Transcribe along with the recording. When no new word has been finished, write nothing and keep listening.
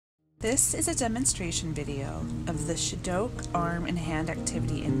This is a demonstration video of the Chedoke Arm and Hand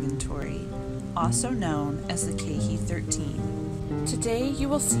Activity Inventory, also known as the CAHAI 13. Today you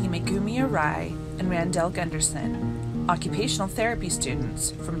will see Megumi Arai and Randelle Gunderson, occupational therapy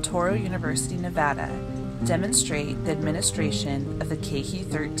students from Touro University Nevada, demonstrate the administration of the CAHAI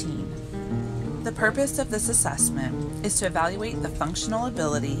 13. The purpose of this assessment is to evaluate the functional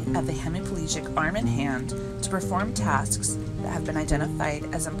ability of the hemiplegic arm and hand to perform tasks that have been identified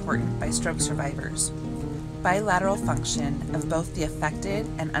as important by stroke survivors. Bilateral function of both the affected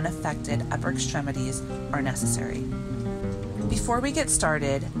and unaffected upper extremities are necessary. Before we get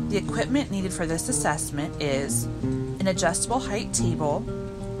started, the equipment needed for this assessment is an adjustable height table,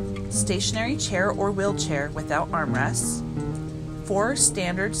 stationary chair or wheelchair without armrests, 4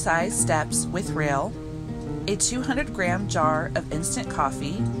 standard size steps with rail, a 200-gram jar of instant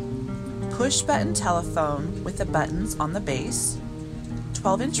coffee, push-button telephone with the buttons on the base,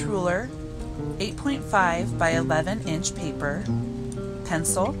 12-inch ruler, 8.5 by 11-inch paper,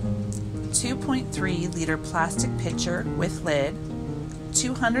 pencil, 2.3-liter plastic pitcher with lid,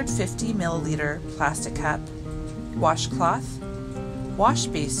 250 milliliter plastic cup, washcloth, wash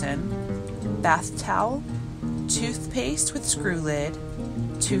basin, bath towel, toothpaste with screw lid,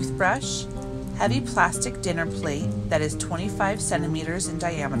 toothbrush, heavy plastic dinner plate that is 25 centimeters in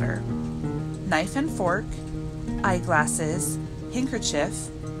diameter, knife and fork, eyeglasses, handkerchief,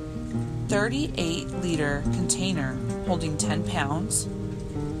 38-liter container holding 10 pounds,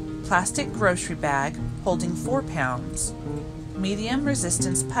 plastic grocery bag holding 4 pounds, medium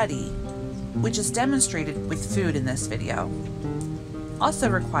resistance putty, which is demonstrated with food in this video. Also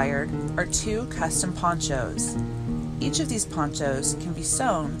required are 2 custom ponchos. Each of these ponchos can be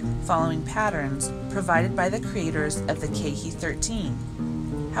sewn following patterns provided by the creators of the CAHAI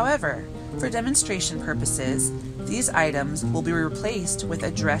 13. However, for demonstration purposes, these items will be replaced with a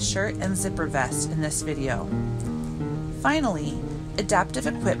dress shirt and zipper vest in this video. Finally, adaptive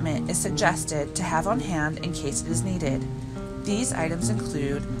equipment is suggested to have on hand in case it is needed. These items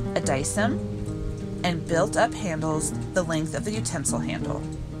include a Dyson and built-up handles the length of the utensil handle.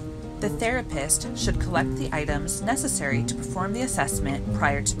 The therapist should collect the items necessary to perform the assessment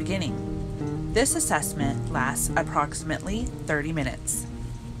prior to beginning. This assessment lasts approximately 30 minutes.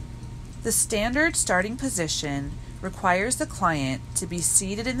 The standard starting position requires the client to be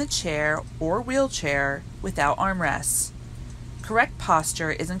seated in the chair or wheelchair without armrests. Correct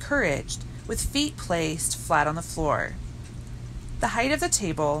posture is encouraged, with feet placed flat on the floor. The height of the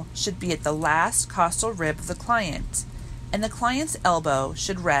table should be at the last costal rib of the client, and the client's elbow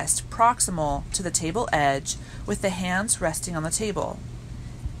should rest proximal to the table edge with the hands resting on the table.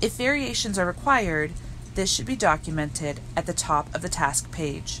 If variations are required, this should be documented at the top of the task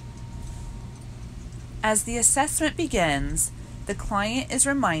page. As the assessment begins, the client is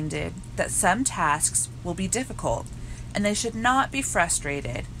reminded that some tasks will be difficult, and they should not be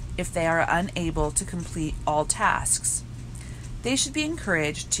frustrated if they are unable to complete all tasks. They should be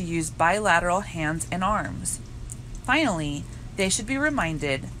encouraged to use bilateral hands and arms. Finally, they should be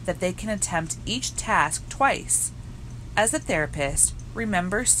reminded that they can attempt each task twice. As a therapist,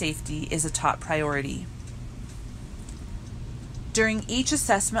 remember safety is a top priority. During each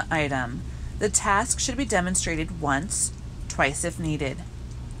assessment item, the task should be demonstrated once, twice if needed.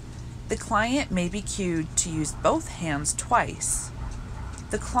 The client may be cued to use both hands twice.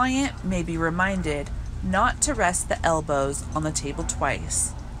 The client may be reminded not to rest the elbows on the table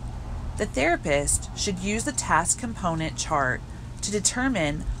twice. The therapist should use the task component chart to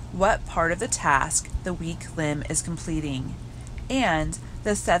determine what part of the task the weak limb is completing, and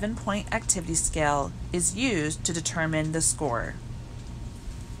the 7-point activity scale is used to determine the score.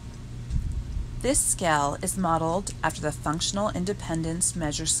 This scale is modeled after the Functional Independence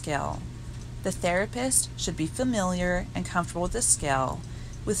Measure Scale. The therapist should be familiar and comfortable with this scale,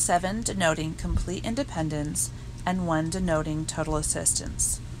 with 7 denoting complete independence and 1 denoting total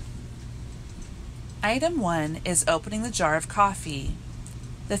assistance. Item 1 is opening the jar of coffee.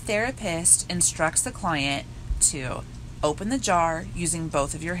 The therapist instructs the client to open the jar using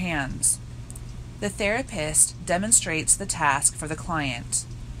both of your hands. The therapist demonstrates the task for the client.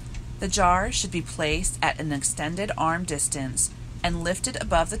 The jar should be placed at an extended arm distance and lifted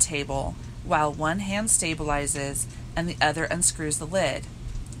above the table while one hand stabilizes and the other unscrews the lid.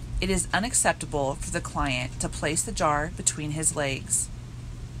 It is unacceptable for the client to place the jar between his legs.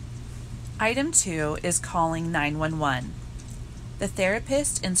 Item 2 is calling 911. The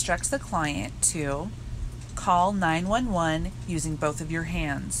therapist instructs the client to call 911 using both of your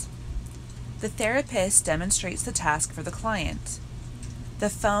hands. The therapist demonstrates the task for the client. The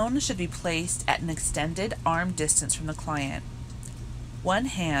phone should be placed at an extended arm distance from the client. One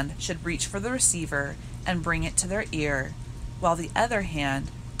hand should reach for the receiver and bring it to their ear, while the other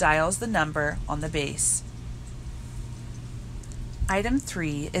hand dials the number on the base. Item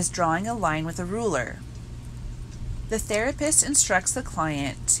 3 is drawing a line with a ruler. The therapist instructs the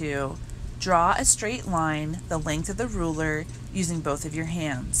client to draw a straight line the length of the ruler using both of your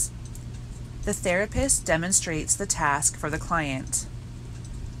hands. The therapist demonstrates the task for the client.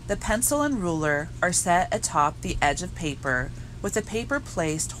 The pencil and ruler are set atop the edge of paper, with the paper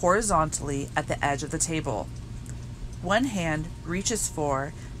placed horizontally at the edge of the table. One hand reaches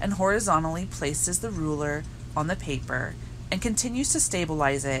for and horizontally places the ruler on the paper and continues to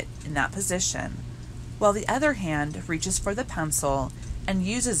stabilize it in that position, while the other hand reaches for the pencil and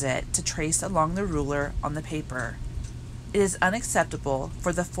uses it to trace along the ruler on the paper. It is unacceptable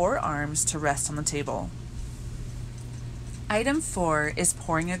for the forearms to rest on the table. Item 4 is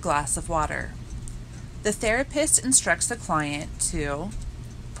pouring a glass of water. The therapist instructs the client to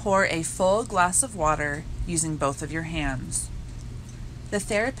pour a full glass of water using both of your hands. The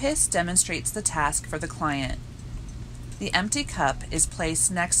therapist demonstrates the task for the client. The empty cup is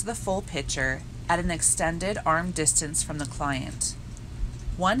placed next to the full pitcher at an extended arm distance from the client.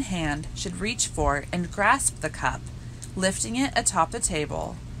 One hand should reach for and grasp the cup, lifting it atop the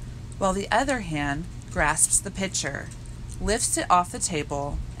table, while the other hand grasps the pitcher, lifts it off the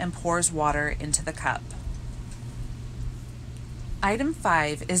table, and pours water into the cup. Item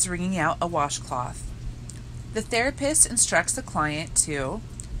 5 is wringing out a washcloth. The therapist instructs the client to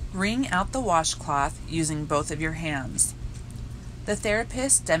wring out the washcloth using both of your hands. The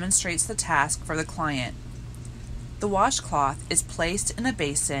therapist demonstrates the task for the client. The washcloth is placed in a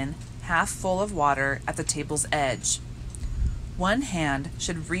basin half full of water at the table's edge. One hand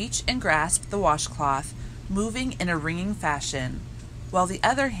should reach and grasp the washcloth, moving in a wringing fashion, while the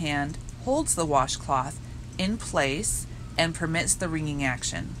other hand holds the washcloth in place and permits the wringing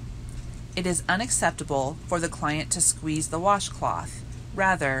action. It is unacceptable for the client to squeeze the washcloth.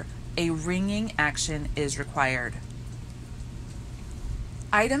 Rather, a wringing action is required.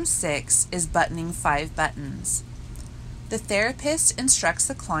 Item 6 is buttoning 5 buttons. The therapist instructs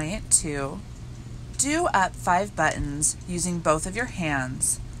the client to do up 5 buttons using both of your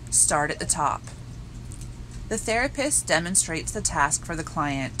hands. Start at the top. The therapist demonstrates the task for the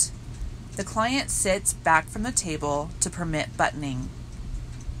client. The client sits back from the table to permit buttoning.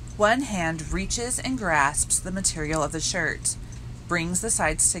 One hand reaches and grasps the material of the shirt, brings the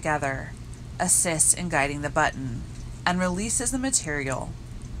sides together, assists in guiding the button, and releases the material,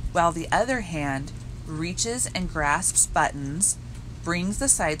 while the other hand reaches and grasps buttons, brings the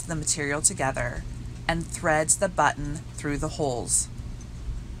sides of the material together, and threads the button through the holes.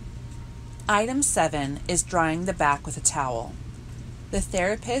 Item 7 is drying the back with a towel. The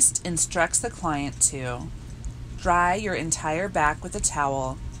therapist instructs the client to dry your entire back with a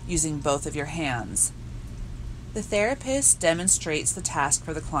towel using both of your hands. The therapist demonstrates the task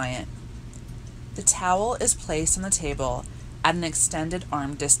for the client. The towel is placed on the table at an extended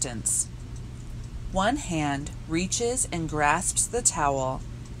arm distance. One hand reaches and grasps the towel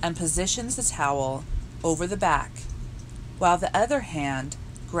and positions the towel over the back, while the other hand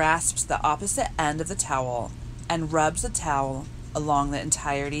grasps the opposite end of the towel and rubs the towel along the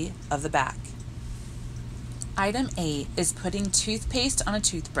entirety of the back. Item 8 is putting toothpaste on a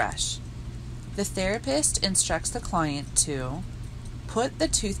toothbrush. The therapist instructs the client to put the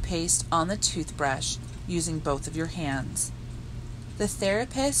toothpaste on the toothbrush using both of your hands. The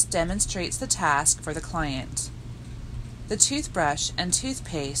therapist demonstrates the task for the client. The toothbrush and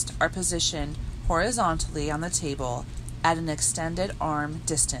toothpaste are positioned horizontally on the table at an extended arm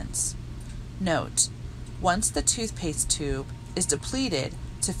distance. Note, once the toothpaste tube is depleted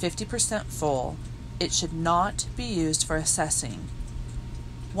to 50% full, it should not be used for assessing.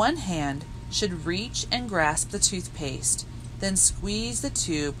 One hand should reach and grasp the toothpaste, then squeeze the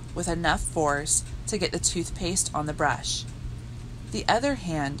tube with enough force to get the toothpaste on the brush. The other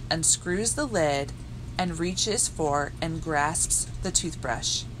hand unscrews the lid and reaches for and grasps the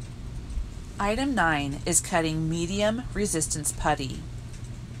toothbrush. Item 9 is cutting medium resistance putty.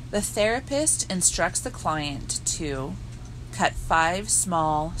 The therapist instructs the client to cut 5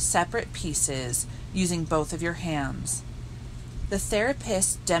 small, separate pieces using both of your hands. The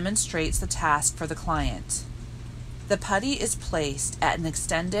therapist demonstrates the task for the client. The putty is placed at an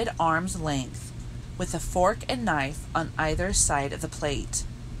extended arm's length with a fork and knife on either side of the plate.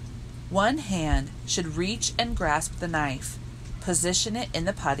 One hand should reach and grasp the knife, position it in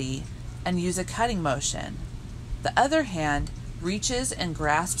the putty, and use a cutting motion. The other hand reaches and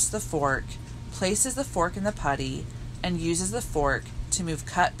grasps the fork, places the fork in the putty, and uses the fork to move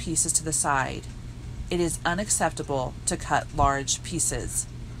cut pieces to the side. it is unacceptable to cut large pieces.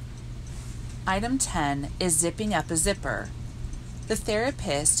 Item 10 is zipping up a zipper. The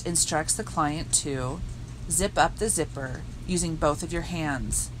therapist instructs the client to zip up the zipper using both of your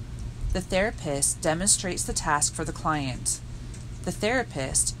hands. The therapist demonstrates the task for the client. The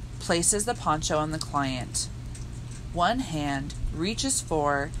therapist places the poncho on the client. One hand reaches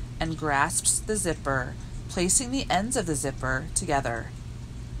for and grasps the zipper, placing the ends of the zipper together.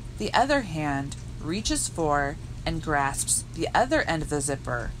 The other hand reaches for and grasps the other end of the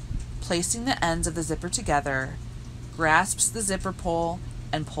zipper, placing the ends of the zipper together, grasps the zipper pole,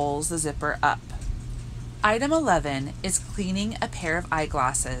 and pulls the zipper up. Item 11 is cleaning a pair of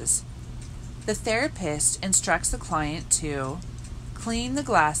eyeglasses. The therapist instructs the client to clean the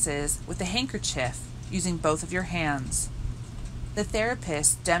glasses with a handkerchief using both of your hands. The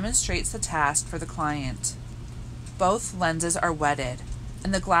therapist demonstrates the task for the client. Both lenses are wetted,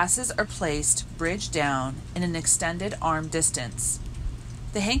 and the glasses are placed bridge down in an extended arm distance.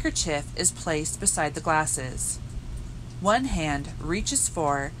 The handkerchief is placed beside the glasses. One hand reaches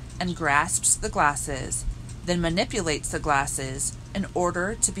for and grasps the glasses, then manipulates the glasses in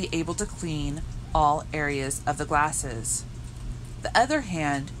order to be able to clean all areas of the glasses. The other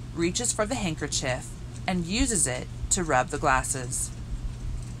hand reaches for the handkerchief and uses it to rub the glasses.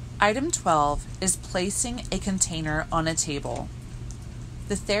 Item 12 is placing a container on a table.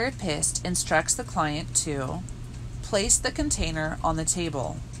 The therapist instructs the client to place the container on the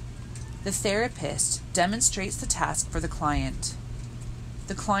table. The therapist demonstrates the task for the client.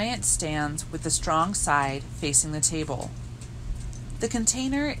 The client stands with the strong side facing the table. The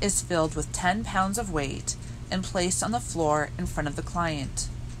container is filled with 10 pounds of weight and placed on the floor in front of the client.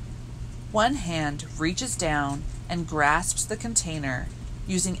 One hand reaches down and grasps the container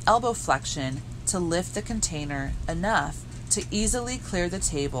using elbow flexion to lift the container enough to easily clear the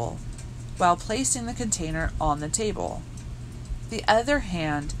table while placing the container on the table. The other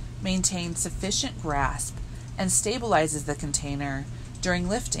hand maintains sufficient grasp and stabilizes the container during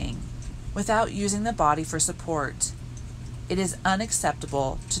lifting without using the body for support. It is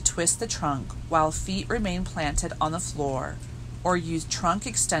unacceptable to twist the trunk while feet remain planted on the floor or use trunk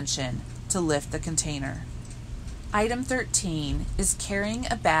extension to lift the container. Item 13 is carrying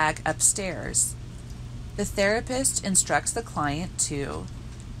a bag upstairs. The therapist instructs the client to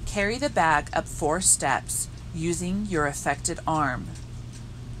carry the bag up 4 steps using your affected arm.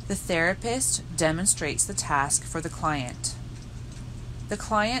 The therapist demonstrates the task for the client. The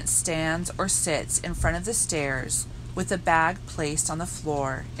client stands or sits in front of the stairs with the bag placed on the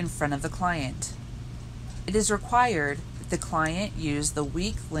floor in front of the client. It is required that the client use the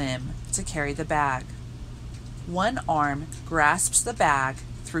weak limb to carry the bag. One arm grasps the bag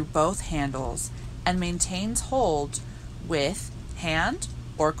through both handles and maintains hold with hand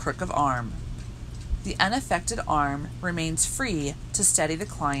or crook of arm. The unaffected arm remains free to steady the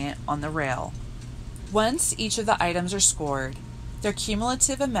client on the rail. Once each of the items are scored, their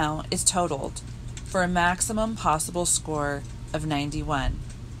cumulative amount is totaled for a maximum possible score of 91.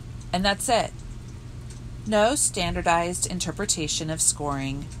 And that's it. No standardized interpretation of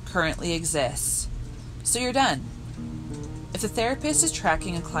scoring currently exists, so you're done. If the therapist is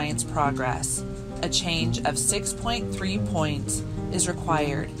tracking a client's progress, a change of 6.3 points is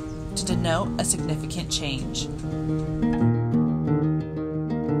required to denote a significant change.